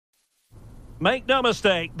Make no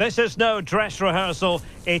mistake, this is no dress rehearsal.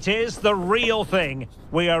 It is the real thing.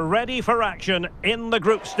 We are ready for action in the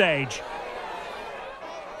group stage.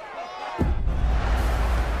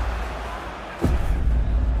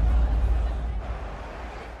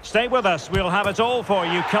 Stay with us, we'll have it all for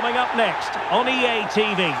you coming up next on EA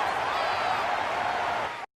TV.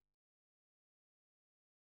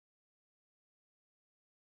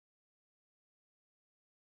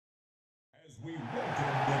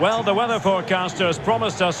 Well, the weather forecasters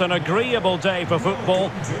promised us an agreeable day for football,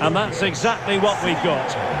 and that's exactly what we've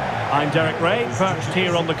got. I'm Derek Ray, perched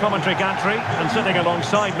here on the commentary gantry, and sitting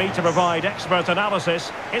alongside me to provide expert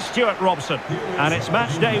analysis is Stuart Robson. And it's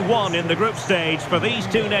match day 1 in the group stage for these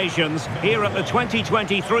two nations here at the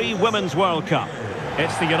 2023 Women's World Cup.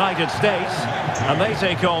 It's the United States, and they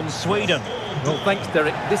take on Sweden. Well, thanks,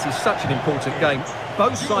 Derek. This is such an important game.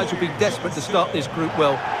 Both sides will be desperate to start this group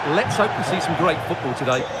well. Let's hope we see some great football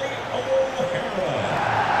today.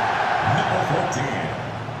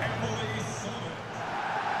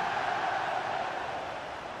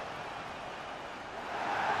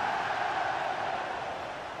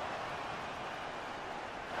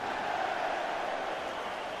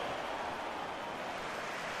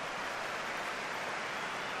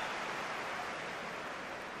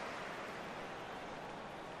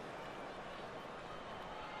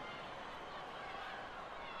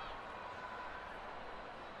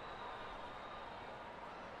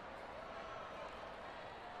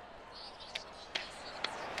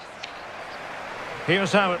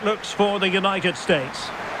 Here's how it looks for the United States.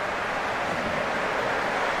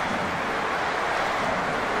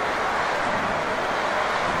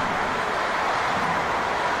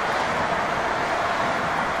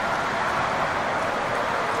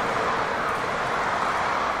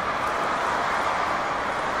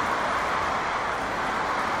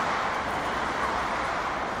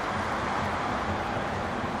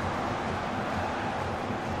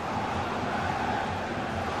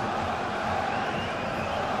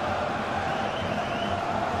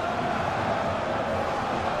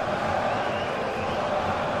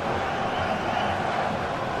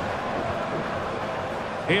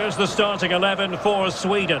 Here's the starting 11 for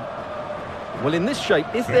Sweden. Well, in this shape,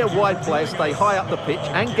 if their wide players stay high up the pitch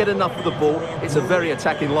and get enough of the ball, it's a very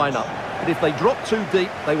attacking lineup. But if they drop too deep,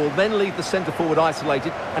 they will then leave the centre forward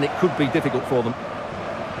isolated, and it could be difficult for them.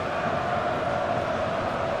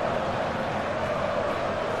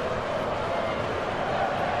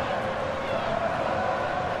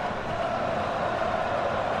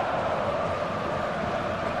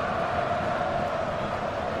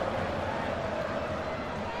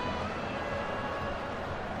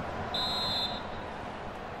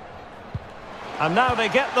 And now they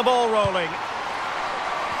get the ball rolling.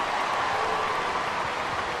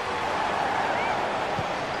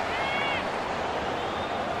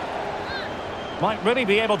 Might really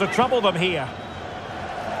be able to trouble them here.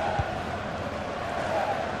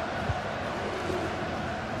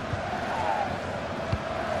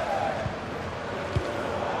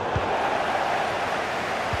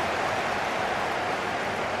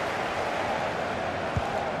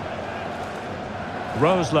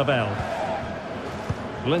 Rose Lavelle.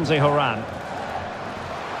 Lindsay Horan.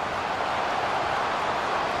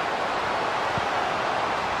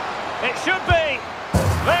 It should be.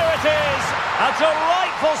 There it is. A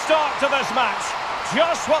delightful start to this match.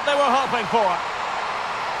 Just what they were hoping for.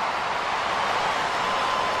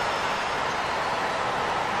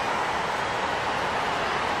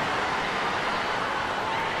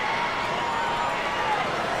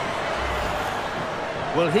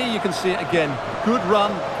 Well, here you can see it again. Good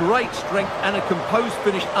run, great strength, and a composed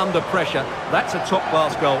finish under pressure. That's a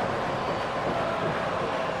top-class goal.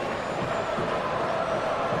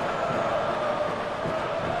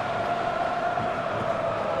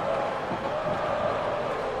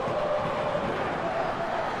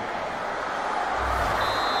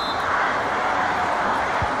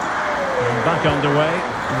 And back underway.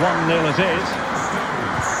 1-0 it is.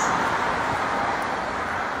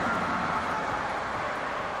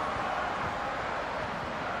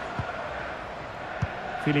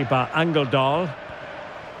 Philippa Angeldal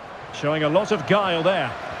showing a lot of guile there.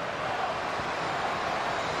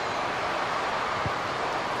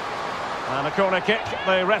 And a corner kick,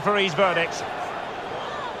 the referee's verdict.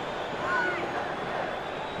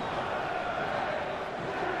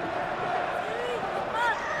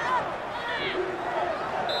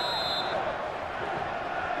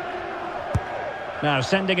 Now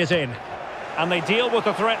sending it in. And they deal with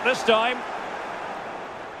the threat this time.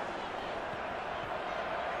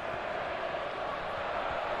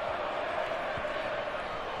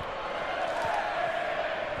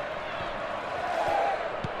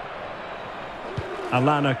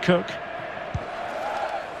 Alana Cook.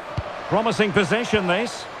 Promising possession,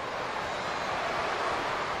 this.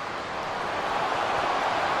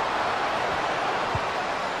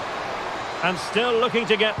 And still looking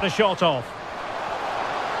to get the shot off.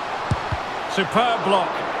 Superb block.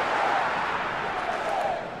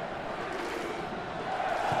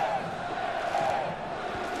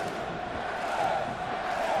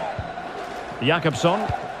 Jakobsson.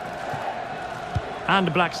 And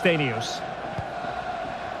Blackstenius.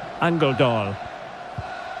 Angeldal.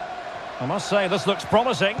 I must say, this looks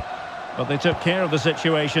promising. But they took care of the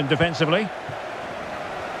situation defensively.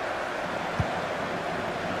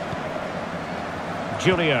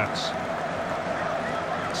 Juliet.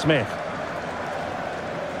 Smith.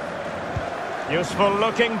 Useful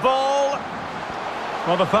looking ball.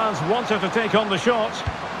 Well, the fans wanted to take on the shot.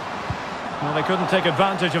 Well, they couldn't take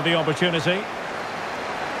advantage of the opportunity.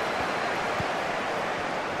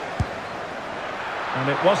 And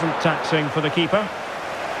it wasn't taxing for the keeper.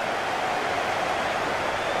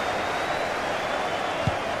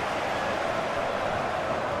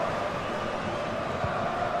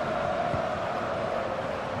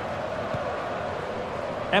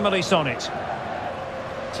 Emily Sonnet.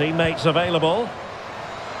 Teammates available.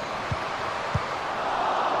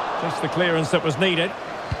 Just the clearance that was needed.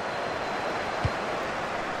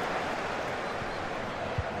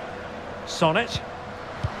 Sonnet.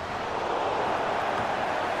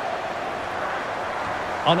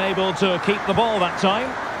 Unable to keep the ball that time.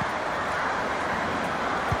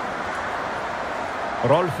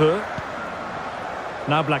 Rolfö.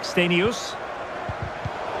 Now Blackstenius.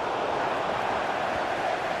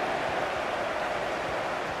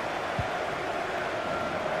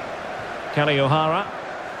 Kelly O'Hara.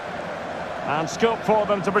 And scope for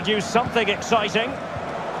them to produce something exciting.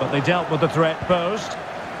 But they dealt with the threat posed.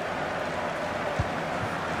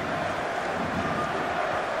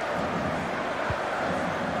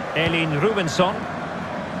 Elin Rubensson.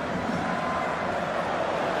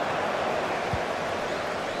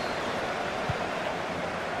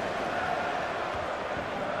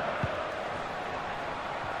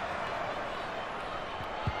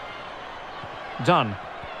 Done.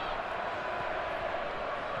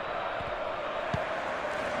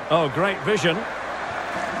 Oh, great vision.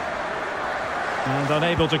 And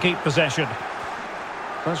unable to keep possession.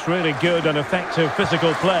 That's really good and effective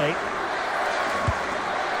physical play.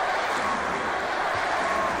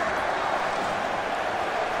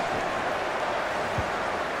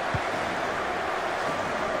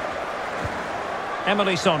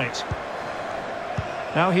 Emily Sonnet.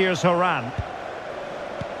 Now here's Horan.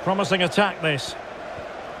 Promising attack, this.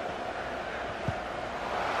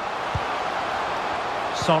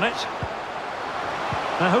 Sonnet.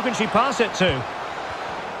 Now who can she pass it to?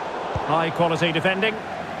 High quality defending.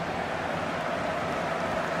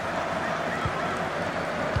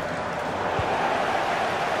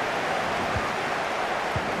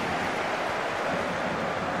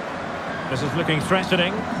 This is looking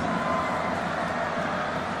threatening.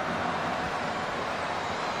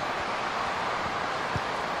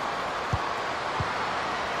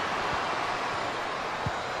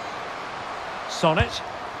 Sonnet.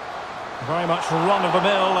 Very much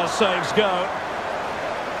run-of-the-mill as saves go.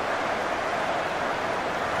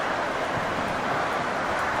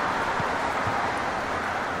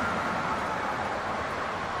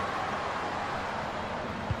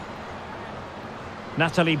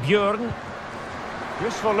 Natalie Björn.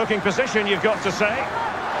 Useful looking position, you've got to say.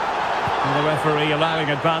 And the referee allowing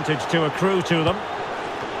advantage to accrue to them.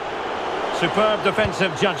 Superb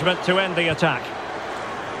defensive judgment to end the attack.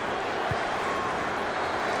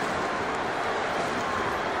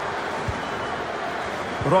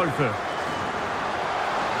 Rolfö.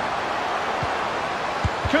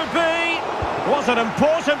 Could be. Was an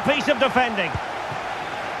important piece of defending.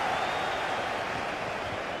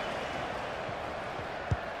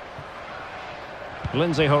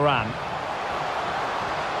 Lindsay Horan.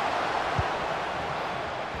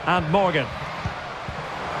 And Morgan.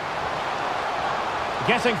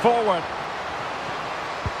 Getting forward.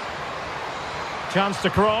 Chance to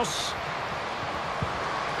cross.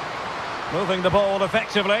 Moving the ball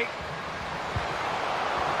effectively.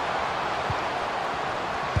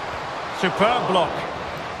 Superb block.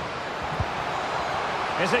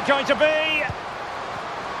 Is it going to be?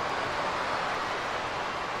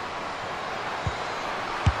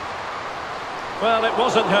 Well, it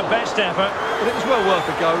wasn't her best effort. But it was well worth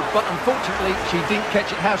a go, but unfortunately she didn't catch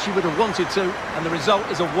it how she would have wanted to, and the result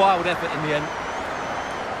is a wild effort in the end.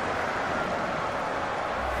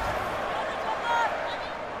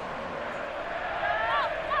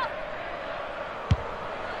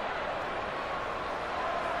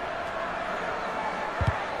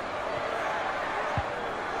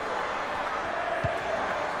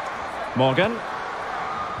 Morgan.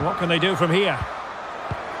 What can they do from here?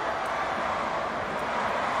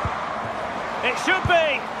 It should be!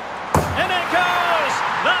 In it goes!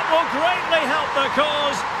 That will greatly help the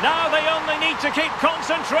cause. Now they only need to keep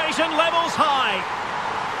concentration levels high.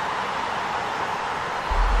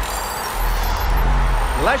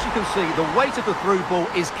 Well, as you can see, the weight of the through ball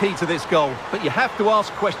is key to this goal. But you have to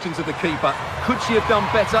ask questions of the keeper. Could she have done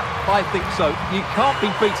better? I think so. You can't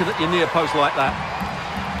be beaten at your near post like that.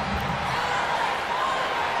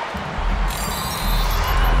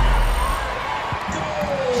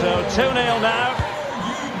 So 2-0 now.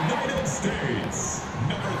 United States,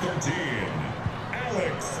 number 13,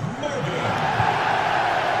 Alex Morgan.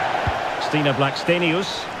 Stina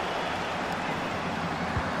Blackstenius.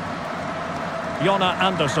 Jonna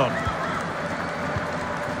Andersson.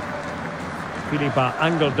 Filippa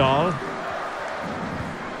Angeldal.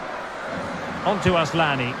 On to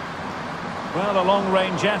Aslani. Well, a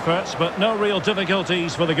long-range effort, but no real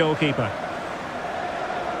difficulties for the goalkeeper.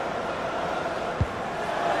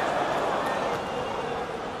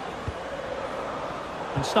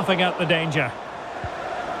 And snuffing out the danger.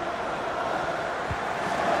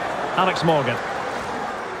 Alex Morgan.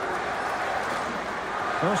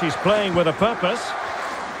 Well, she's playing with a purpose.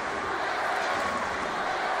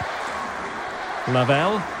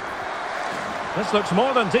 Lavelle. This looks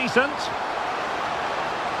more than decent.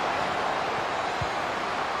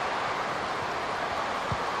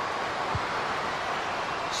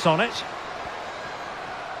 Sonnet.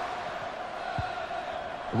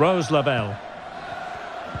 Rose Lavelle.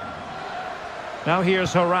 Now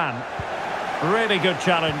here's Horan. Really good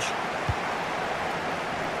challenge.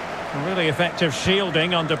 Really effective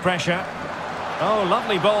shielding under pressure. Oh,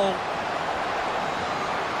 lovely ball.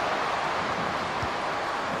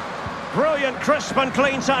 Brilliant, crisp and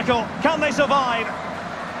clean tackle. Can they survive?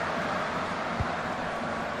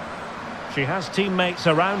 She has teammates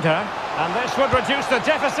around her. And this would reduce the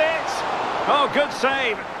deficit. Oh, good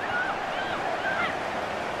save.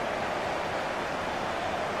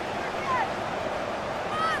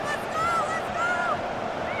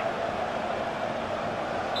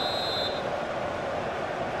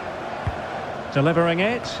 Delivering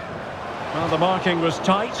it. Well, the marking was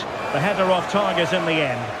tight. The header off target in the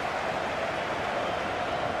end.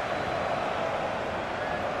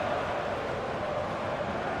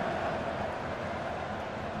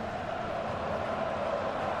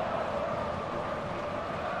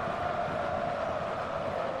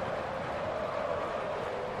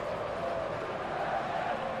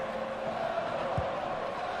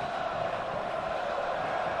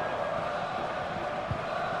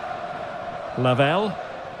 Lavelle.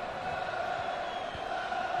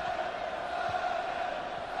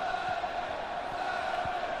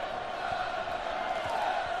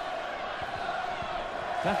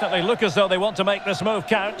 Definitely look as though they want to make this move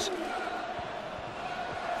count.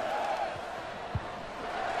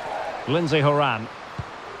 Lindsay Horan.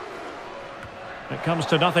 It comes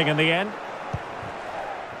to nothing in the end.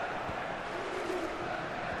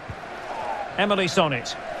 Emily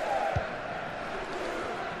Sonnet.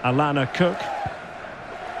 Alana Cook.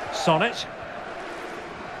 Sonnet.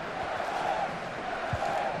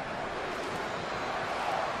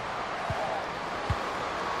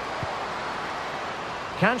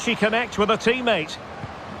 Can she connect with a teammate?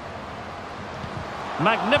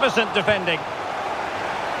 Magnificent defending.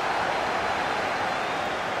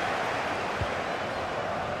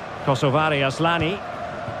 Kosovari Aslani.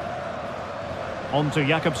 On to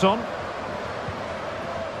Jakobsson.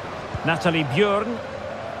 Natalie Björn.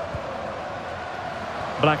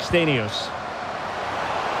 Blackstenius.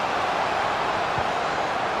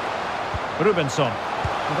 Rubensson.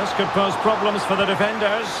 Well, this could pose problems for the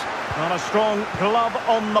defenders. And a strong glove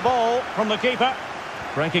on the ball from the keeper.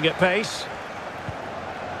 Breaking at pace.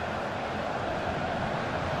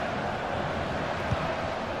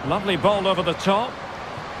 Lovely ball over the top.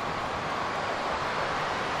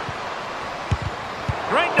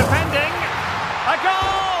 Great defending. A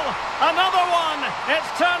goal! Another one! It's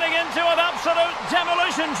turning into an absolute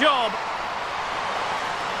demolition job.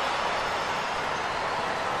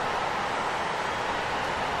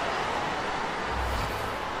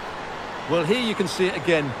 Well, here you can see it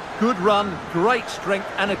again. Good run, great strength,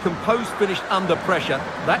 and a composed finish under pressure.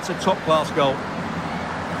 That's a top-class goal.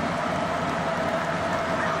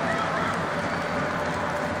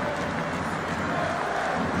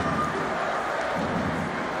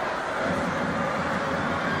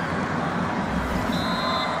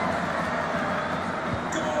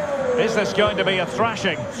 Is this going to be a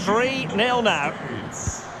thrashing? 3-0 now.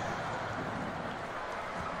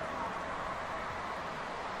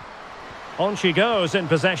 On she goes in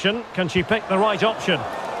possession. Can she pick the right option?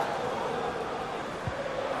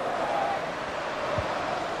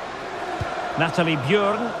 Natalie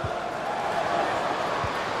Björn.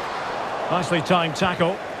 Nicely timed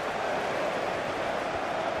tackle.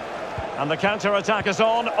 And the counter-attack is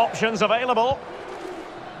on. Options available.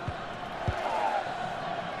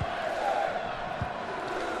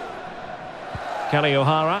 Kelly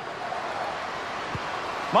O'Hara.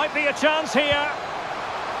 Might be a chance here.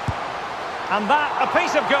 And that, a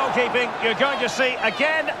piece of goalkeeping you're going to see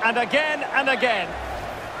again and again and again.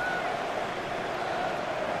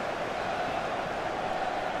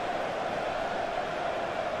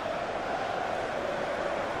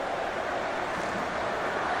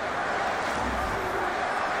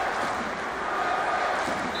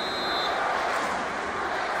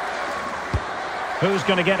 Who's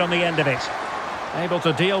going to get on the end of it? Able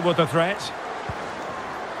to deal with the threat.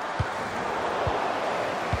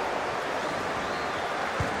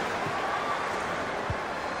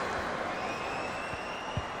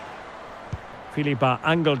 Philippa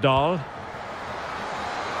Angeldal.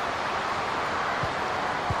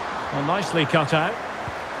 Well, nicely cut out.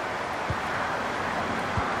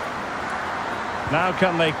 Now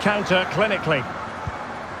can they counter clinically?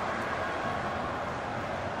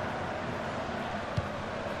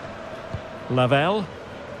 Lavelle.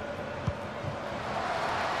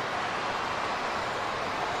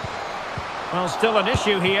 Well, still an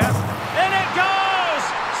issue here. In it goes!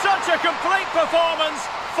 Such a complete performance.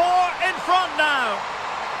 4 in front now.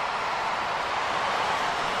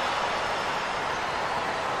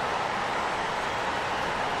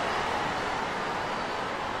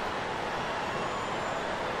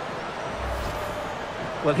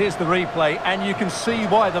 Well, here's the replay, and you can see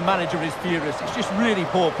why the manager is furious. It's just really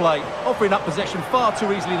poor play, offering up possession far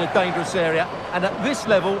too easily in a dangerous area. And at this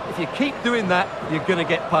level, if you keep doing that, you're going to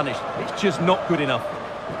get punished. It's just not good enough.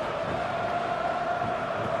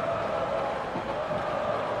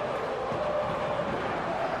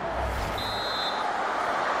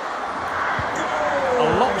 A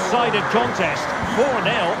lopsided contest,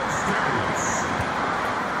 4-0.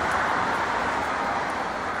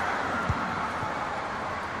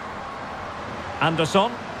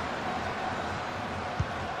 Andersson.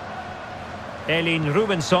 Elin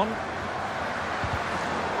Rubensson.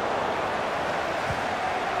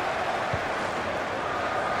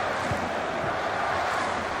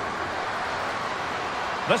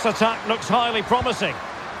 This attack looks highly promising,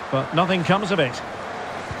 but nothing comes of it.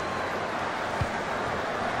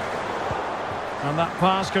 And that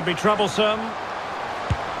pass could be troublesome.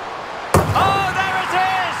 Oh, there it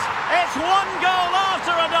is! It's one goal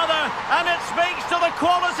after another, and it speaks to the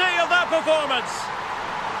quality of their performance.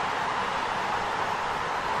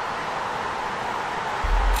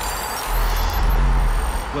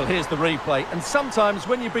 Well, here's the replay, and sometimes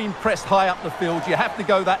when you're being pressed high up the field, you have to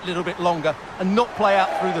go that little bit longer and not play out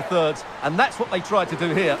through the thirds, and that's what they tried to do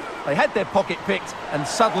here. They had their pocket picked, and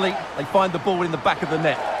suddenly they find the ball in the back of the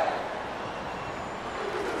net.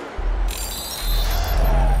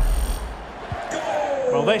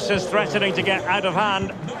 Well, this is threatening to get out of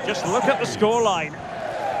hand. Just look at the scoreline.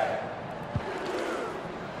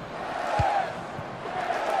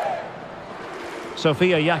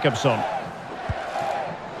 Sophia Jakobsson.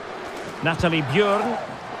 Natalie Björn.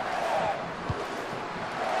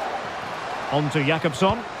 On to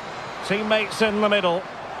Jakobsson. Teammates in the middle.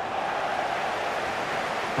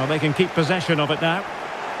 Well, they can keep possession of it now.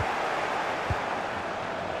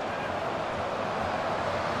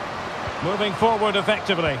 Moving forward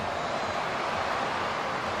effectively.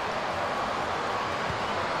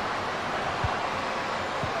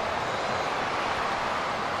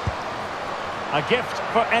 A gift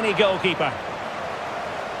for any goalkeeper.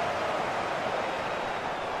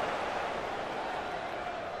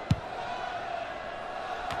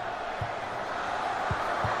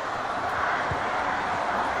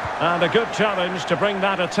 And a good challenge to bring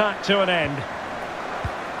that attack to an end.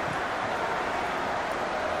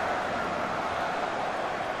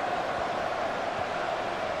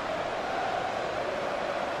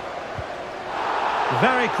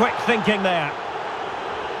 Very quick thinking there.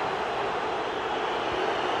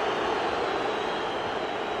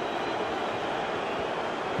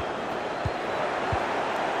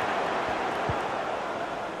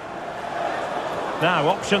 Now,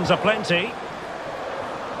 options are plenty.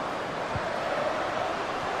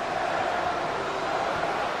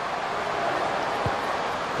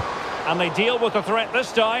 And they deal with the threat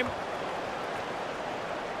this time.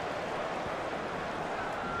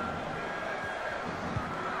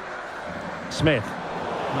 Smith.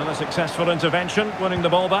 Another successful intervention, winning the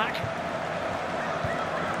ball back.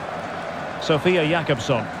 Sophia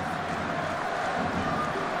Jakobsson.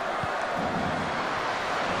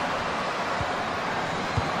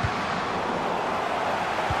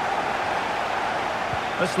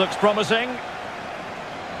 This looks promising.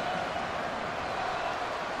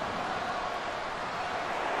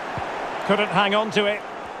 Couldn't hang on to it.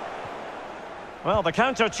 Well, the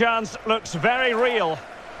counter chance looks very real.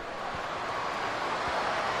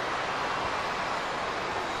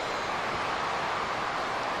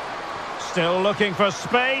 Still looking for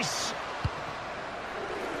space.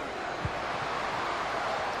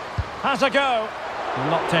 Has a go.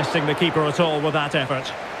 Not testing the keeper at all with that effort.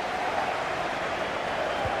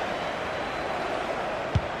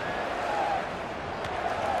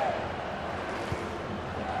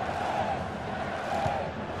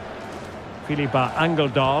 Philippa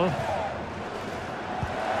Angeldal.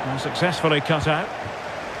 Successfully cut out.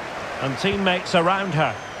 And teammates around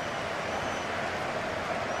her.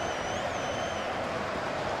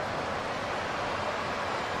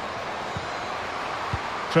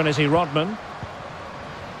 Trinity Rodman.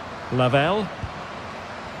 Lavelle.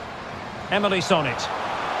 Emily Sonnet.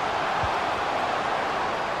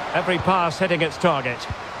 Every pass hitting its target.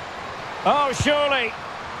 Oh, surely!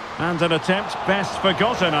 And an attempt best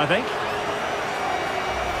forgotten, I think.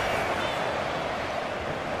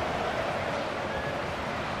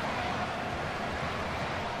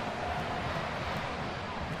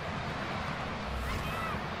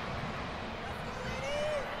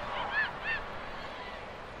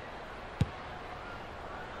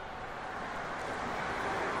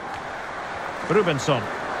 Rubensson.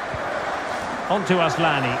 On to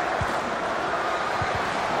Aslani.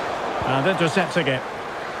 And intercepts again.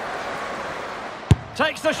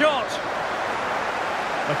 Takes the shot.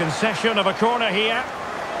 A concession of a corner here.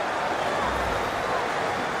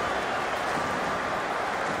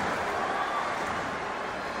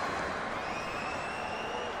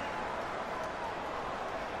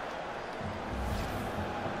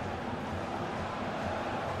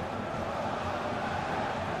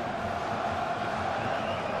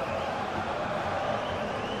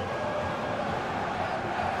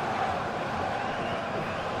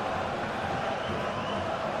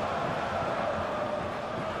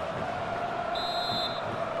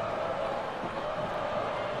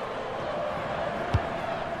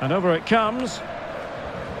 And over it comes.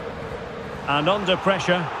 And under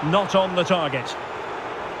pressure, not on the target.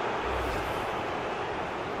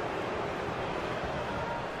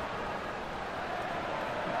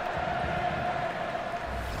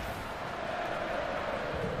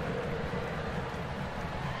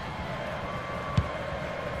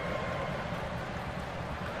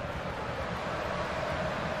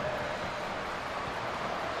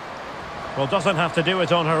 Well, doesn't have to do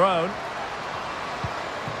it on her own.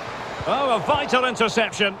 Oh, a vital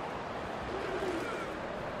interception.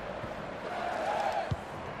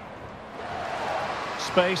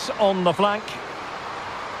 Space on the flank.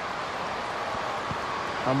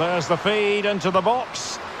 And there's the feed into the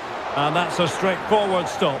box. And that's a straightforward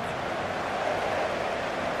stop.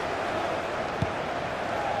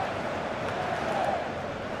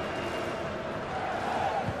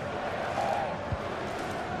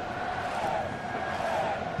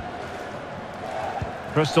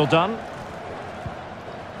 Crystal Dunn.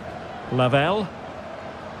 Lavelle.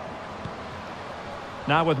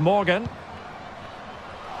 Now with Morgan.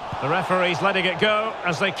 The referee's letting it go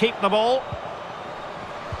as they keep the ball.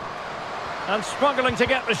 And struggling to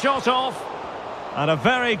get the shot off. And a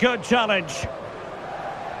very good challenge.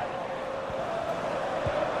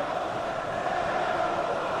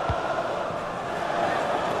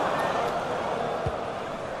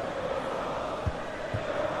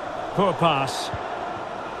 Poor pass.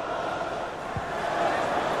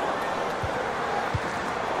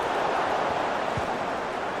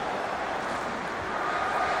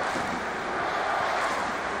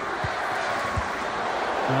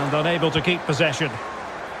 And unable to keep possession.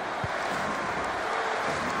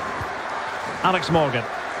 Alex Morgan.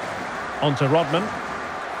 On to Rodman.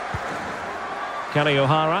 Kelly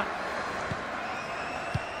O'Hara.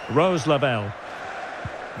 Rose Lavelle.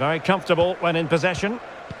 Very comfortable when in possession.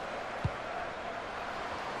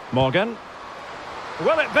 Morgan.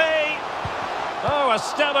 Will it be? Oh, a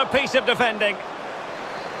stellar piece of defending.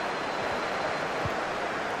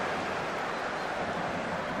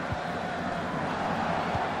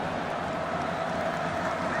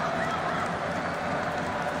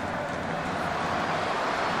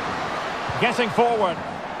 Getting forward.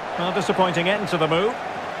 A disappointing end to the move.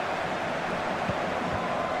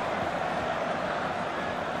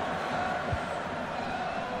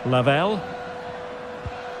 Lavelle.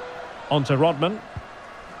 On to Rodman.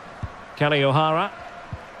 Kelly O'Hara.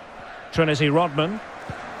 Trinity Rodman.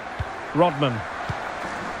 Rodman.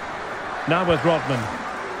 Now with Rodman.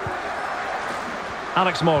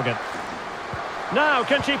 Alex Morgan. Now,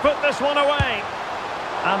 can she put this one away?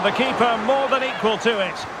 And the keeper more than equal to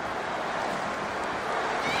it.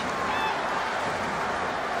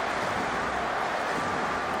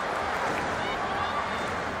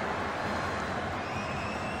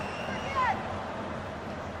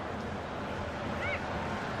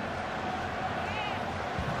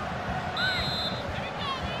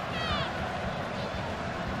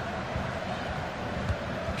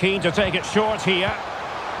 Keen to take it short here.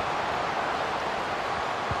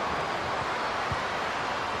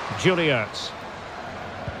 Juliet.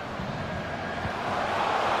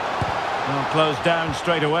 Well, closed down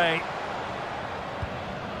straight away.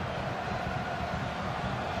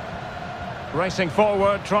 Racing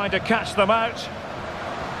forward, trying to catch them out.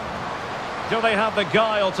 Do they have the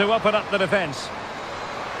guile to open up the defence?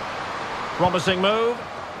 Promising move.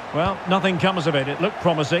 Well, nothing comes of it. It looked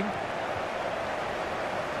promising.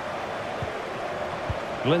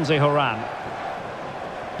 Lindsay Horan.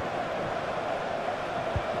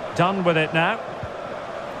 Done with it now.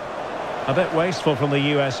 A bit wasteful from the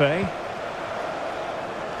USA.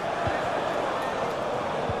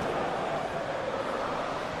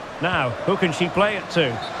 Now, who can she play it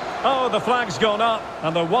to? Oh, the flag's gone up,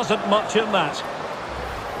 and there wasn't much in that.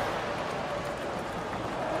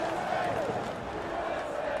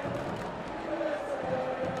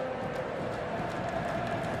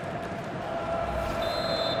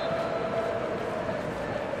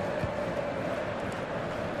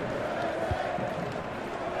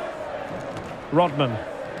 Rodman.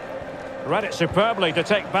 Read it superbly to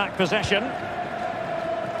take back possession.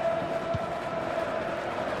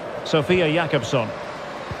 Sophia Jakobsson.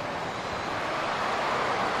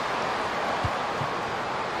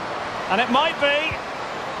 And it might be.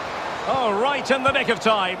 Oh, right in the nick of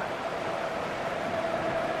time.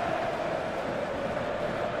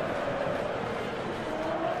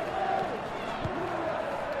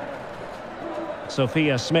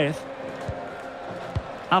 Sophia Smith.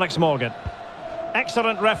 Alex Morgan.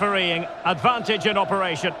 Excellent refereeing, advantage in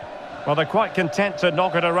operation. Well, they're quite content to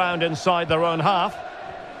knock it around inside their own half.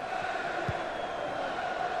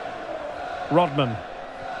 Rodman.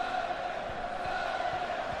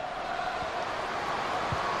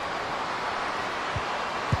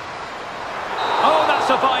 Oh, that's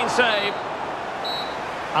a fine save.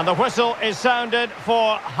 And the whistle is sounded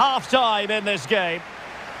for half-time in this game.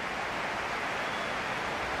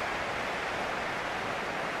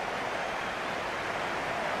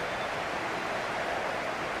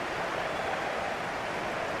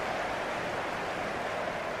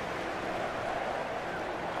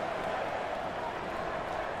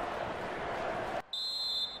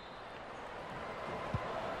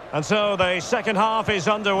 And so the second half is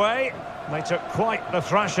underway. They took quite the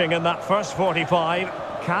thrashing in that first 45.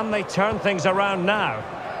 Can they turn things around now?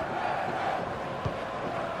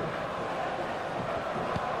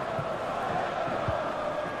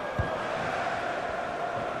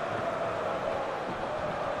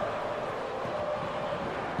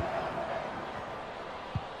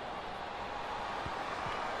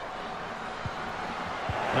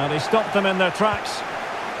 Now they stopped them in their tracks.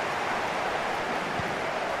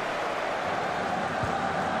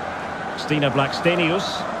 Stina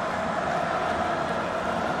Blackstenius.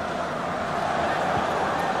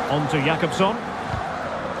 On to Jakobsson.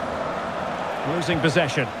 Losing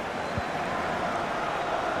possession.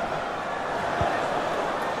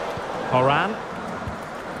 Horan.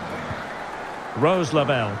 Rose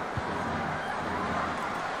Lavelle.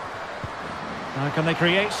 Now can they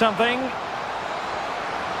create something?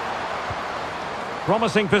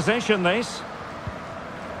 Promising position this.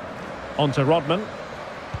 On to Rodman.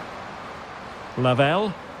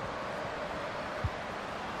 Lavelle.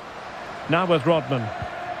 Now with Rodman.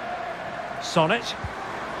 Sonnet.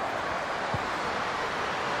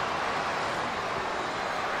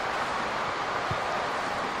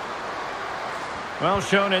 Well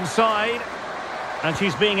shown inside. And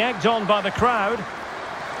she's being egged on by the crowd.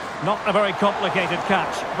 Not a very complicated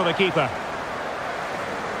catch for the keeper.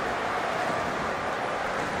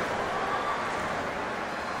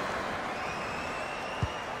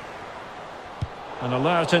 An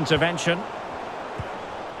alert intervention.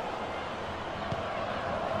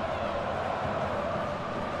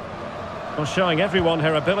 Well, showing everyone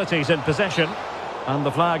her abilities in possession. And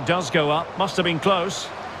the flag does go up. Must have been close.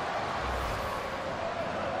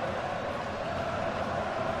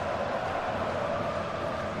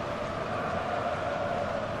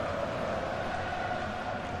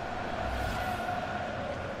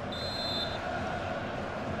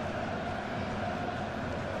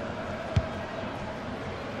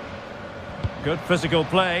 Good physical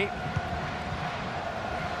play.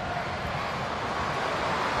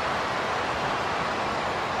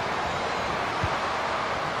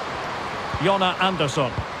 Jonna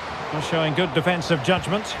Andersson showing good defensive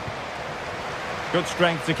judgment. Good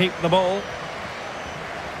strength to keep the ball.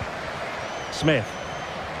 Smith.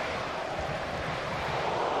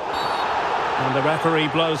 And the referee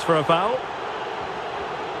blows for a foul.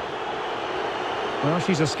 Well,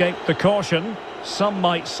 she's escaped the caution. Some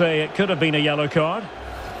might say it could have been a yellow card.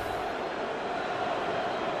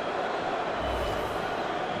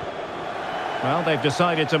 Well, they've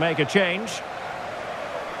decided to make a change.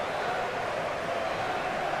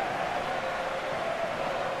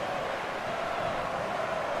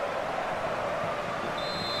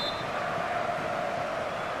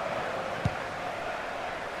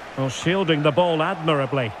 Well, shielding the ball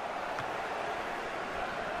admirably.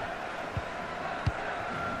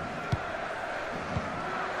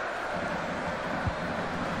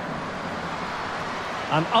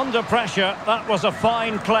 And under pressure, that was a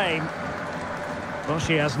fine claim. Well,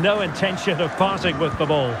 she has no intention of parting with the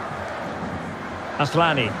ball.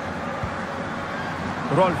 Aslani.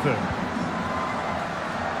 Rolfö.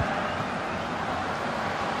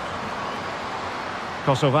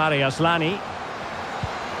 Kosovari Aslani.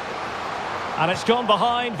 And it's gone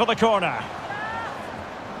behind for the corner.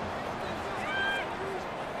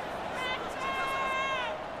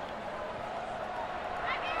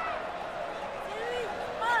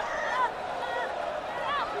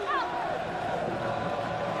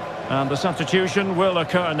 And the substitution will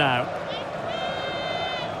occur now.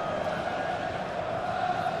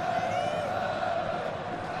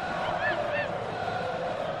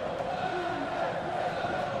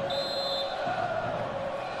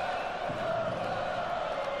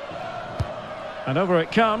 And over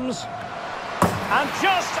it comes. And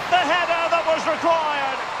just the header that was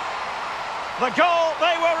required. The goal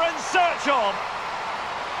they were in search of.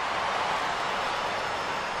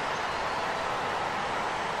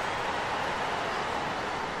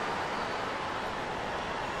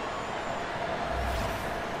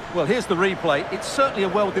 Well, here's the replay. It's certainly a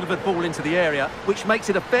well-delivered ball into the area, which makes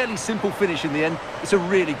it a fairly simple finish in the end. It's a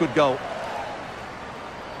really good goal.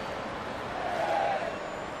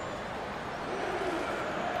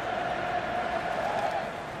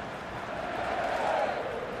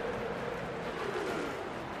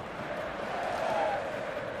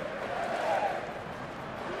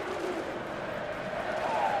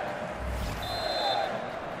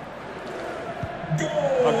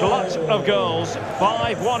 A glut of goals.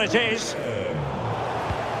 5-1 it is.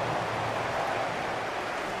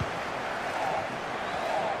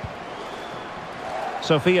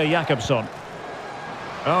 Sophia Jakobsson.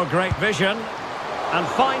 Oh, great vision. And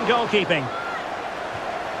fine goalkeeping.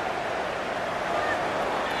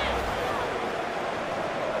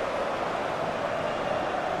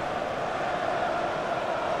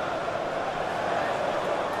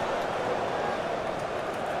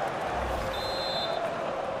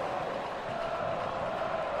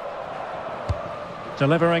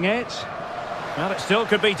 Delivering it. Well, it still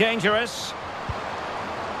could be dangerous.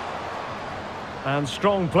 And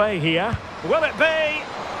strong play here. Will it be?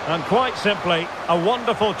 And quite simply, a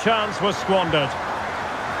wonderful chance was squandered.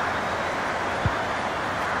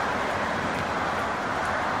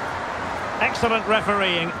 Excellent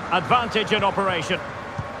refereeing. Advantage in operation.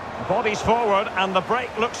 Bodies forward and the break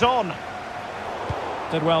looks on.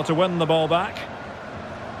 Did well to win the ball back.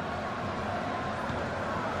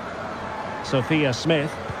 Sophia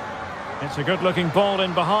Smith. It's a good-looking ball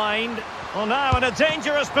in behind. Well, now in a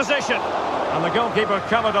dangerous position. And the goalkeeper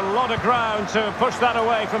covered a lot of ground to push that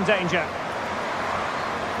away from danger.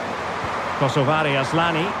 Kosovari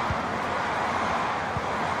Aslani.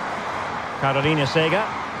 Carolina Sega.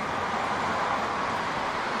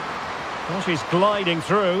 Well, she's gliding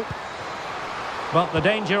through. But the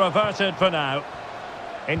danger averted for now.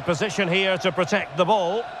 In position here to protect the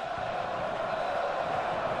ball.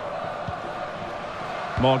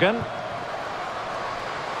 Morgan.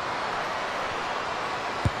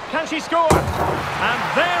 Can she score? And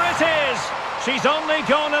there it is! She's only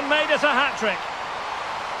gone and made it a hat-trick.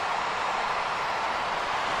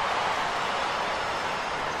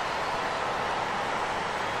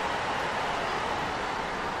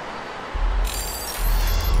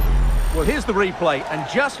 Well, here's the replay, and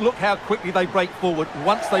just look how quickly they break forward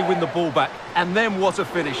once they win the ball back. And then what a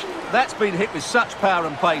finish. That's been hit with such power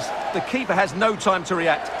and pace. The keeper has no time to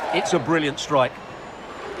react. It's a brilliant strike.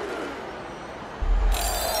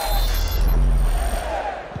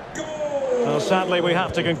 Well, sadly, we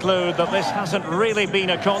have to conclude that this hasn't really been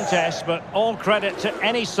a contest, but all credit to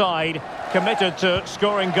any side committed to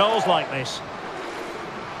scoring goals like this.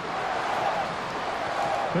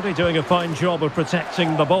 Really doing a fine job of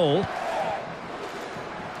protecting the ball.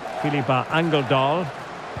 Philippa Angeldal.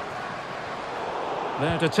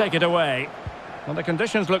 There to take it away. Well, the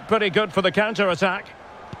conditions look pretty good for the counter-attack.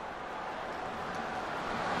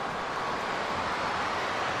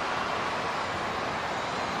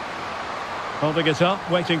 Holding it up,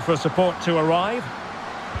 waiting for support to arrive.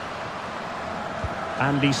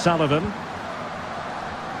 Andy Sullivan.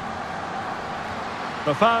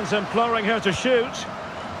 The fans imploring her to shoot.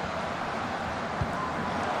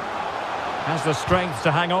 Has the strength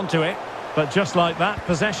to hang on to it, but just like that,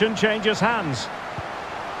 possession changes hands.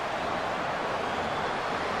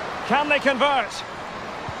 Can they convert?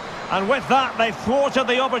 And with that, they've thwarted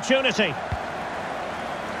the opportunity.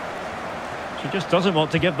 She just doesn't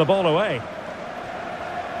want to give the ball away.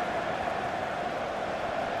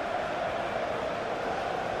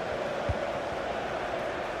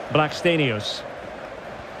 Blackstenius.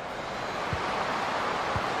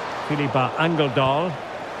 Philippa Angeldal.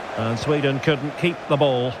 And Sweden couldn't keep the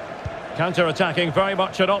ball. Counter-attacking, very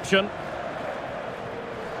much an option.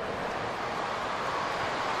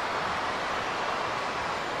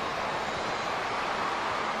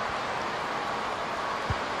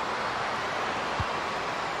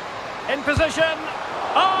 In position.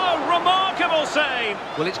 Oh, remarkable save!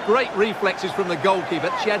 Well, it's great reflexes from the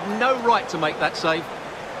goalkeeper. She had no right to make that save.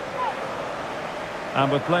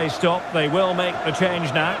 And with play stopped, they will make the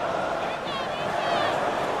change now.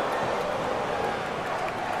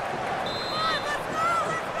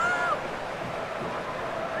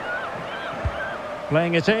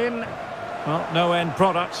 Playing it in. Well, no end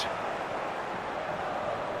product.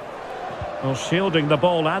 Well, shielding the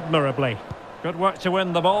ball admirably. Good work to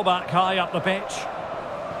win the ball back high up the pitch.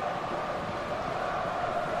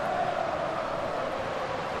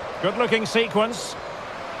 Good looking sequence.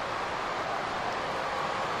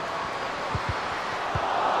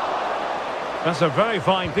 That's a very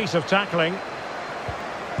fine piece of tackling.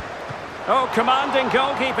 Oh, commanding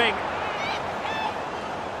goalkeeping.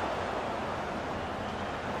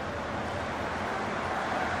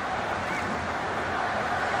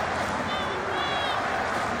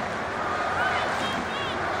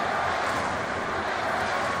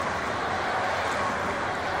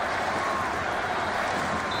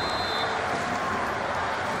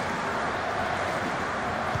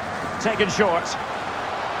 Taken short.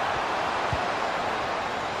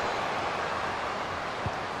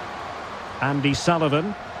 Andy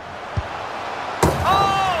Sullivan.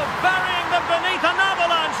 Oh, burying them beneath an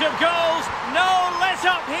avalanche of goals. No let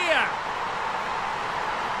up here.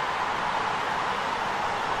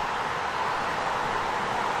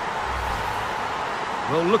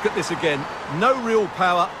 Well, look at this again. No real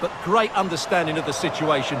power, but great understanding of the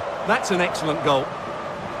situation. That's an excellent goal.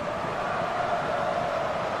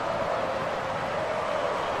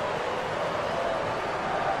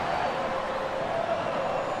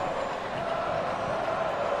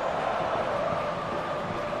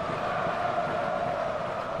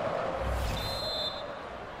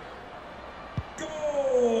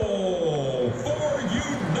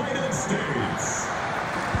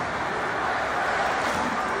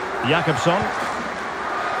 Jakobsson.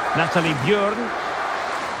 Natalie Björn.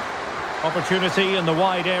 Opportunity in the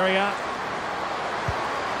wide area.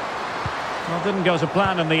 Well, didn't go to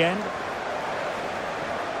plan in the end.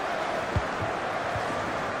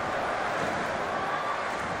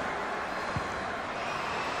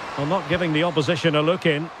 Well, not giving the opposition a look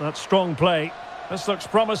in. That's strong play. This looks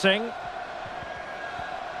promising.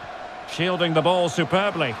 Shielding the ball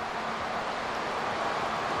superbly.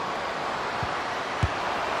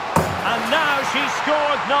 And now she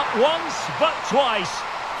scored not once, but twice.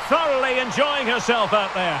 Thoroughly enjoying herself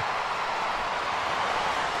out there.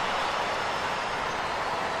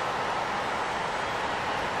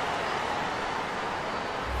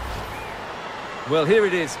 Well, here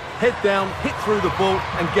it is. Head down, hit through the ball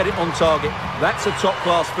and get it on target. That's a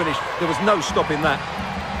top-class finish. There was no stopping that.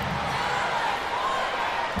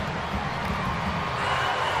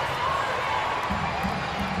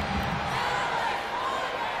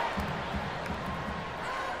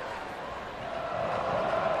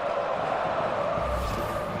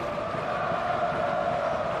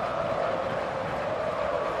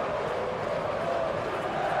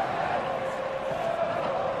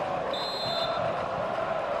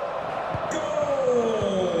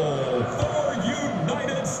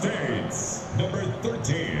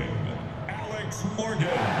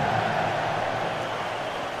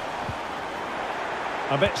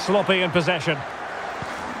 A bit sloppy in possession.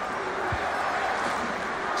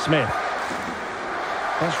 Smith.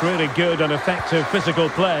 That's really good and effective physical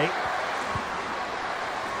play.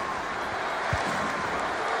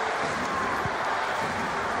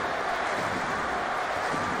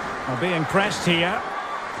 Are being pressed here.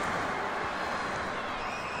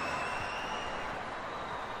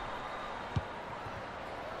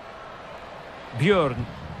 Björn.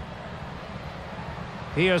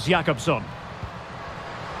 Here's Jakobsson.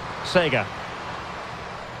 Sega.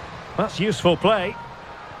 That's useful play.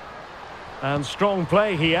 And strong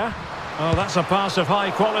play here. Oh, that's a pass of high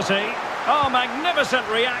quality. Oh, magnificent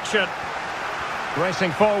reaction. Racing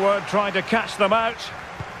forward, trying to catch them out.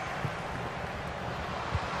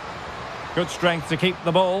 Good strength to keep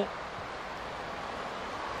the ball.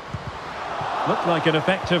 Looked like an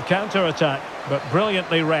effective counter-attack, but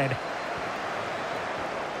brilliantly read.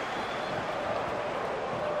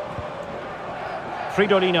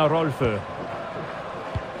 Fridolina Rolfö.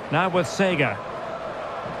 Now with Sega.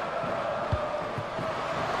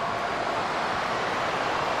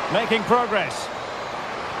 Making progress.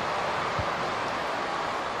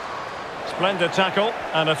 Splendid tackle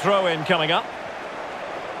and a throw-in coming up.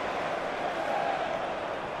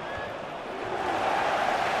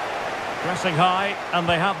 Pressing high and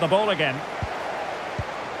they have the ball again.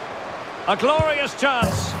 A glorious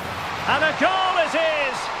chance. And a goal it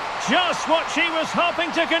is. Just what she was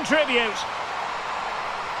hoping to contribute.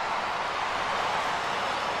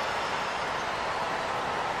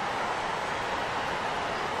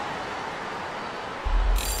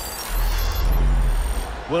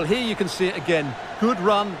 Well, here you can see it again. Good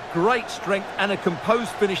run, great strength and a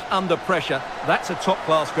composed finish under pressure. That's a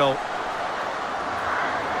top-class goal.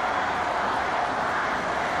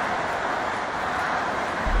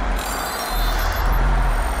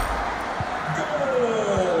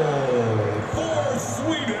 Goal for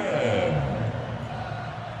Sweden.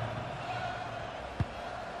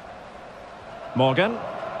 Morgan.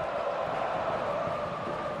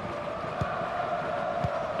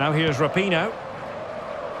 Now here's Rapinoe.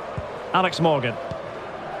 Alex Morgan.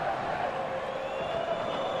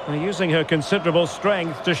 And using her considerable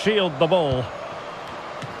strength to shield the ball.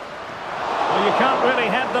 Well, you can't really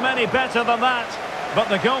head them any better than that. But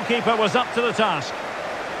the goalkeeper was up to the task.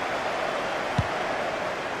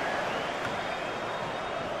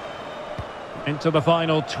 Into the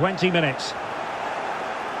final 20 minutes.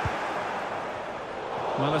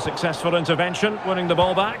 Well, a successful intervention, winning the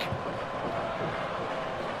ball back.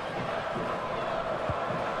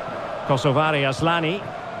 Kosovari Aslani.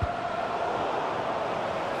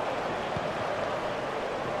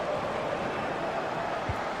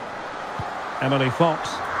 Emily Fox.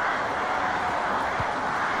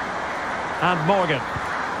 And Morgan.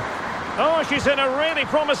 Oh, she's in a really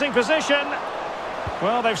promising position.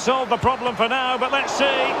 Well, they've solved the problem for now, but let's see.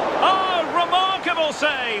 Oh, remarkable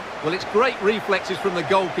save! Well, it's great reflexes from the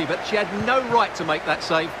goalkeeper. She had no right to make that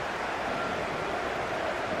save.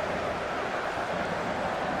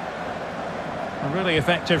 A really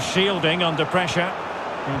effective shielding under pressure.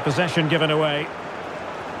 And possession given away.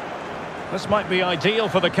 This might be ideal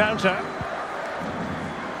for the counter.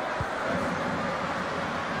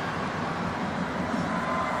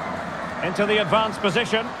 Into the advanced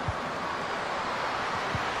position.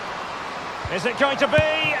 Is it going to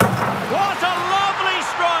be? What a lovely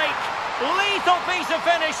strike! Lethal piece of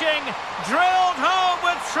finishing. Drilled home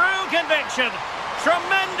with true conviction.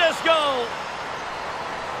 Tremendous goal.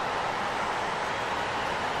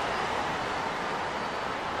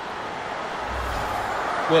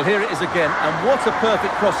 Well, here it is again, and what a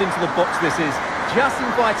perfect cross into the box this is. Just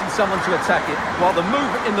inviting someone to attack it, while the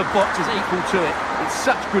movement in the box is equal to it. It's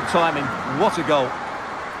such good timing. What a goal.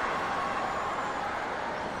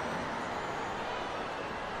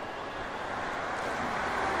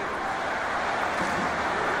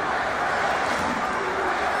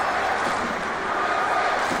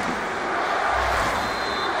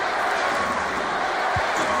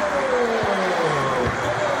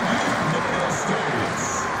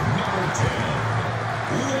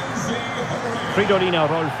 Fridolina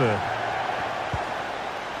Rolfö.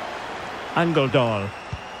 Angeldal.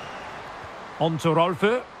 On to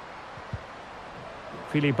Rolfö.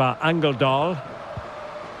 Filippa Angeldal.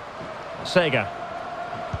 Sega.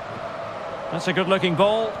 That's a good-looking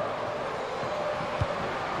ball.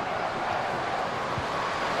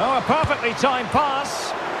 Oh, a perfectly timed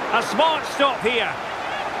pass. A smart stop here.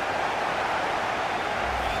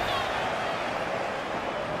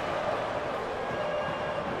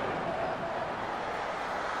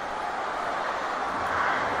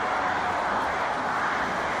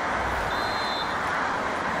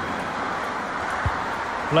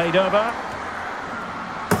 Played over.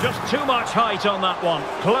 Just too much height on that one.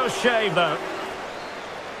 Close shave, though.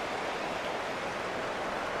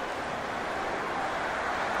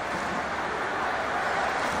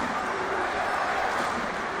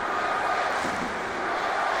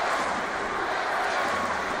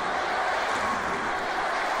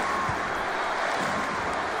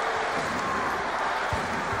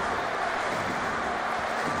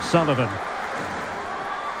 Sullivan.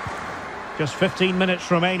 Just 15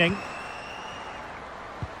 minutes remaining.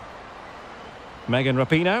 Megan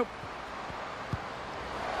Rapinoe.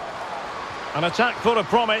 An attack full of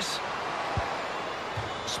promise.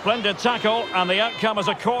 Splendid tackle, and the outcome is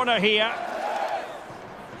a corner here.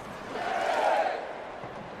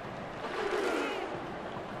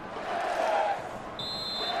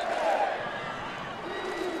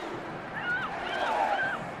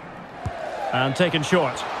 And taken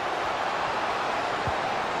short.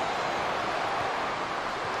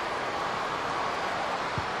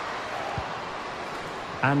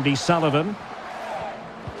 Andy Sullivan.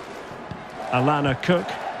 Alana Cook.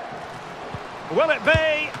 Will it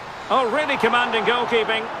be? Oh, really commanding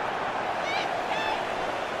goalkeeping.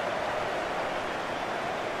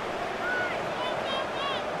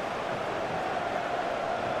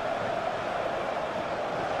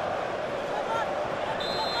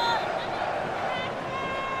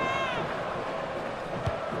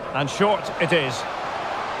 And short it is.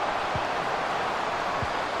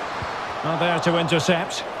 Not there to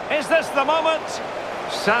intercept. Is this the moment?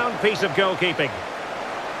 Sound piece of goalkeeping.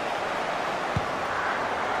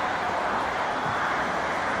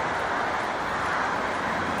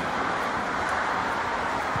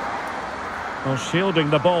 Well,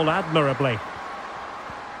 shielding the ball admirably.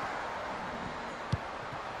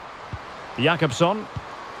 Jakobsson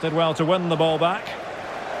did well to win the ball back.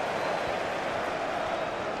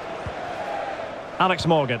 Alex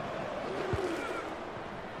Morgan.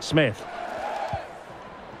 Smith.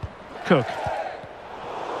 Cook.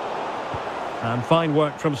 And fine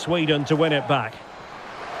work from Sweden to win it back.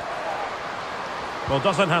 Well,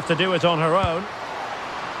 doesn't have to do it on her own.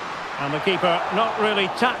 And the keeper not really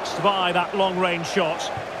taxed by that long-range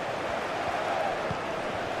shot.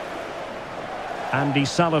 Andy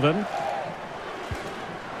Sullivan.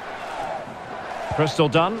 Crystal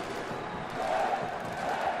Dunn.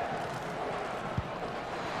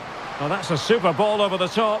 Well, that's a super ball over the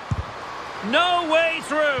top. No way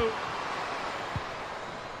through.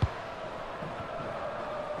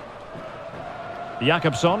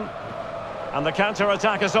 Jakobsson. And the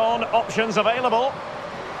counter-attack is on. Options available.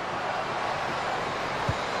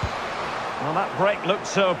 Well, that break looked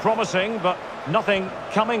so promising, but nothing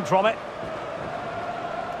coming from it.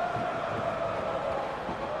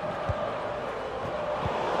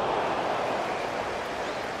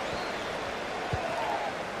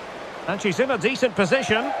 And she's in a decent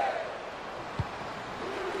position.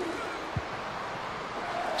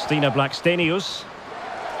 Stina Blackstenius.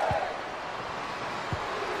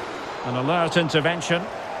 An alert intervention.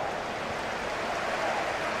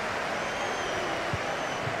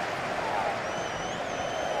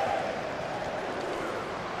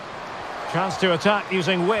 Chance to attack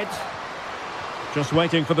using width. Just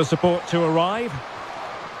waiting for the support to arrive.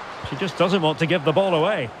 She just doesn't want to give the ball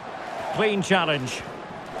away. Clean challenge.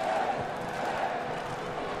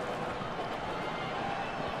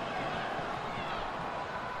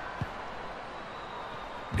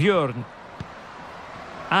 Björn.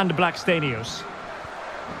 And Blackstenius.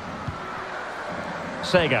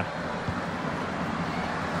 Sega.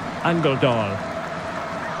 Angeldal.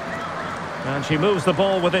 And she moves the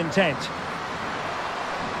ball with intent.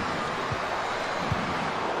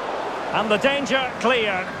 And the danger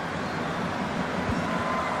cleared.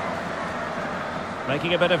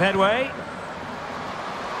 Making a bit of headway.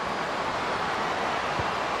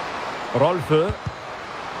 Rolfö.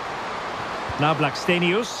 Now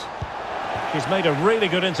Blackstenius. She's made a really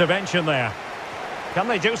good intervention there. Can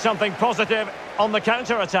they do something positive on the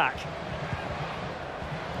counter-attack?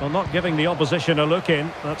 Well, not giving the opposition a look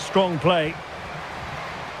in. That's strong play.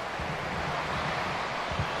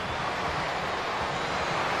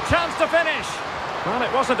 Chance to finish. Well,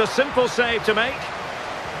 it wasn't a simple save to make.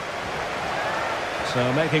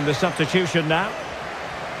 So making the substitution now.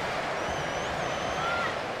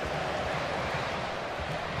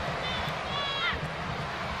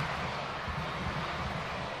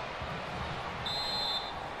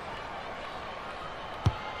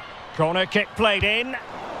 Corner kick played in.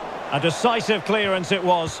 A decisive clearance it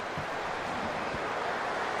was.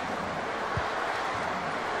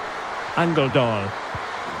 Angeldal.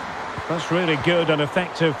 That's really good and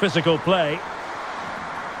effective physical play.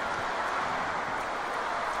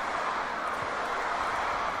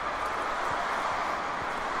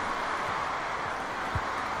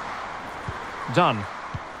 Dunn.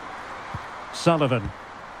 Sullivan.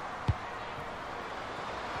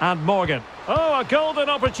 And Morgan. Oh, a golden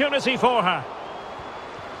opportunity for her.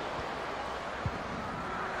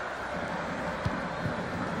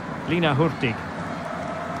 Lina Hurtig.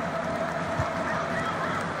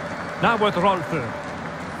 Now with Rolfö.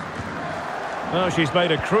 Oh, she's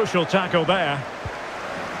made a crucial tackle there.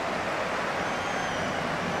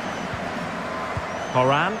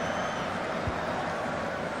 Horan.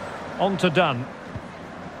 On to Dunn.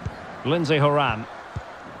 Lindsay Horan.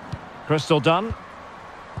 Crystal Dunn.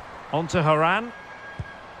 On to Horan.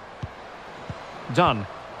 Dunn.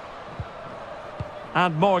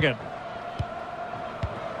 And Morgan.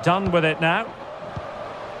 Dunn with it now.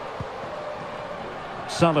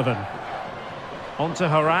 Sullivan. On to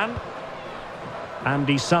Horan.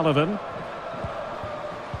 Andy Sullivan.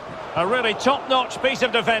 A really top-notch piece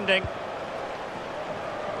of defending.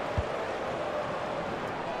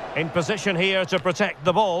 In position here to protect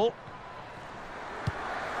the ball.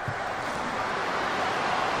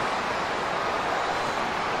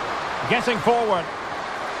 Getting forward.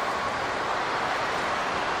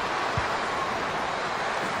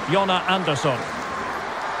 Jonna Andersson.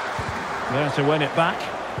 There to win it back.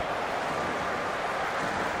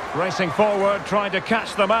 Racing forward, trying to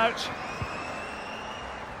catch them out.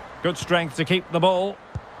 Good strength to keep the ball.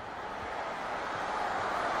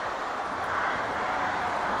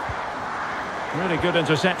 Really good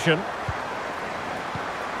interception.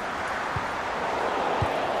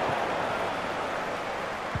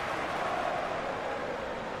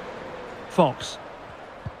 Fox.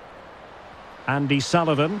 Andy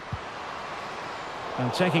Sullivan.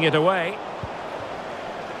 And taking it away.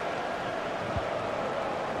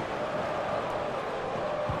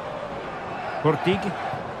 Hurtig.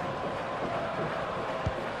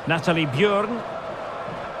 Natalie Björn.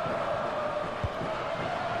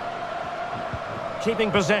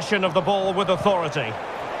 Keeping possession of the ball with authority.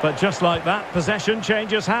 But just like that, possession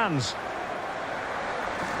changes hands.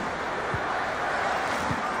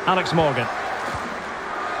 Alex Morgan.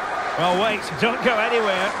 Well, wait, don't go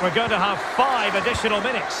anywhere. We're going to have 5 additional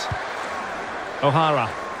minutes. O'Hara.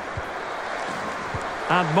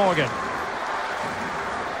 And Morgan.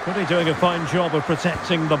 Really doing a fine job of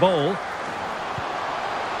protecting the ball.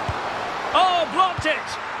 Oh, blocked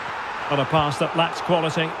it! On a pass that lacks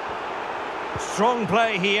quality. Strong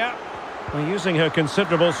play here. We're using her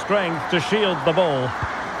considerable strength to shield the ball.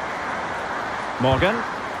 Morgan.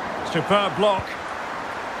 Superb block.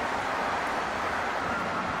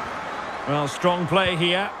 Well, strong play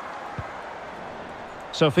here.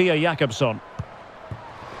 Sophia Jakobsson.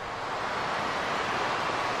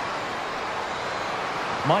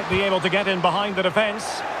 Might be able to get in behind the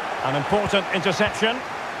defence. An important interception.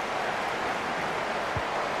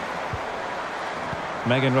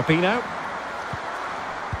 Megan Rapinoe.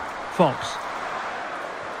 Fox.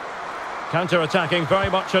 Counter-attacking, very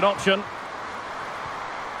much an option.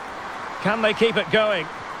 Can they keep it going?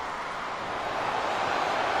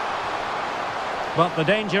 But the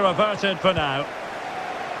danger averted for now.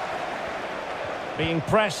 Being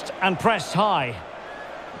pressed and pressed high.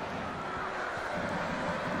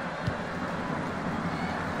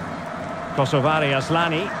 Kosovari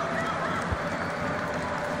Aslani.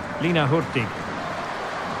 Lina Hurtig.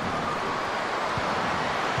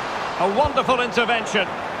 A wonderful intervention.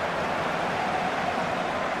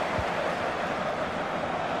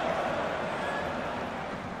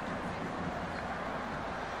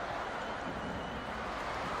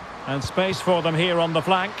 And space for them here on the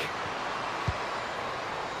flank.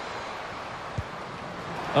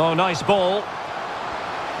 Oh, nice ball.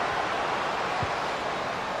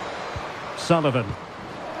 Sullivan.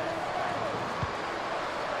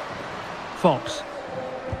 Fox.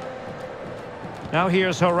 Now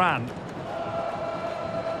here's Horan.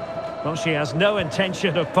 Well, she has no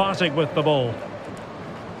intention of parting with the ball.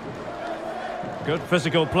 Good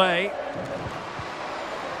physical play.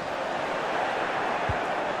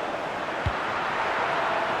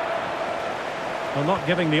 Well, not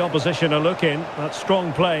giving the opposition a look in. That's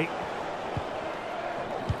strong play.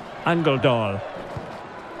 Angeldal.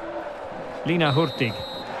 Lina Hurtig.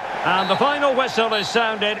 And the final whistle is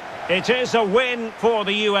sounded. It is a win for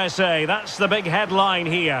the USA. That's the big headline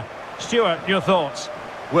here. Stuart, your thoughts?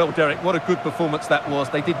 Well, Derek, what a good performance that was.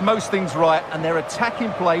 They did most things right, and their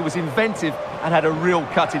attacking play was inventive and had a real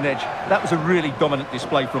cutting edge. That was a really dominant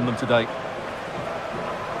display from them today.